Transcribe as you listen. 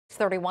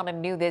31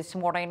 and new this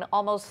morning.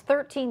 Almost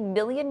 13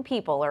 million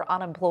people are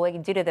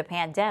unemployed due to the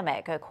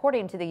pandemic,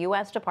 according to the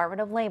U.S.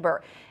 Department of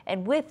Labor.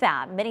 And with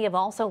that, many have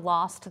also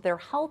lost their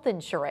health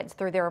insurance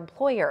through their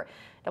employer.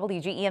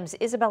 WGEM's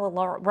Isabella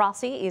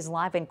Rossi is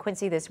live in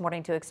Quincy this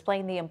morning to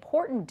explain the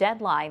important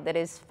deadline that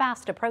is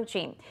fast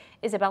approaching.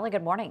 Isabella,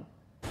 good morning.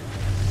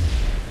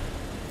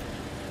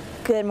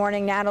 Good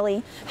morning,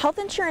 Natalie. Health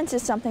insurance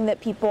is something that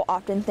people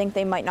often think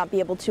they might not be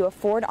able to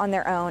afford on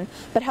their own,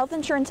 but health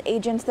insurance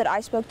agents that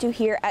I spoke to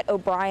here at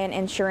O'Brien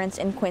Insurance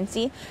in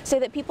Quincy say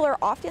that people are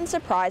often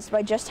surprised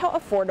by just how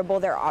affordable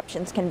their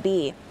options can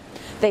be.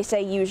 They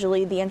say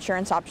usually the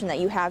insurance option that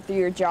you have through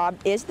your job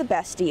is the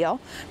best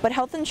deal, but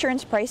health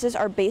insurance prices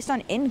are based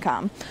on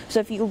income. So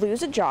if you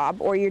lose a job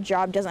or your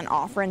job doesn't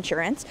offer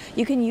insurance,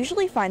 you can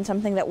usually find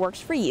something that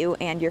works for you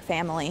and your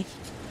family.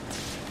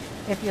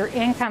 If your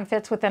income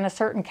fits within a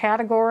certain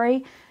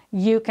category,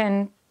 you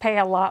can pay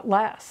a lot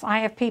less. I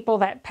have people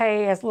that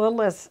pay as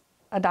little as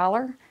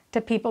 $1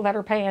 to people that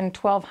are paying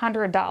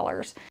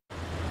 $1,200.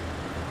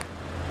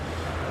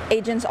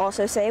 Agents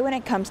also say when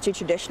it comes to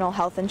traditional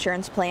health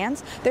insurance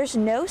plans, there's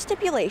no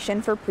stipulation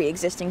for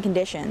pre-existing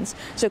conditions,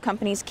 so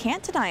companies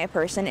can't deny a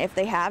person if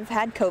they have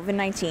had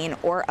COVID-19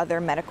 or other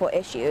medical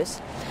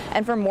issues.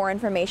 And for more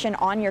information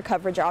on your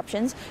coverage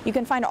options, you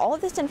can find all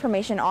of this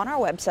information on our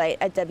website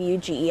at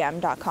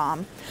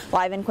WGEM.com.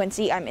 Live in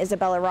Quincy, I'm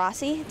Isabella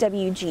Rossi,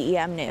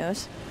 WGEM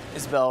News.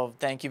 Isabel,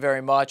 thank you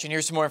very much. And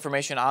here's some more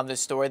information on this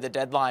story. The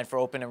deadline for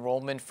open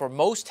enrollment for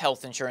most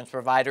health insurance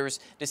providers,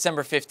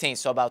 December 15th,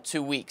 so about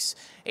 2 weeks.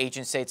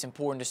 Agents say it's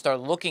important to start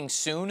looking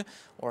soon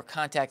or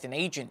contact an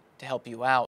agent to help you out.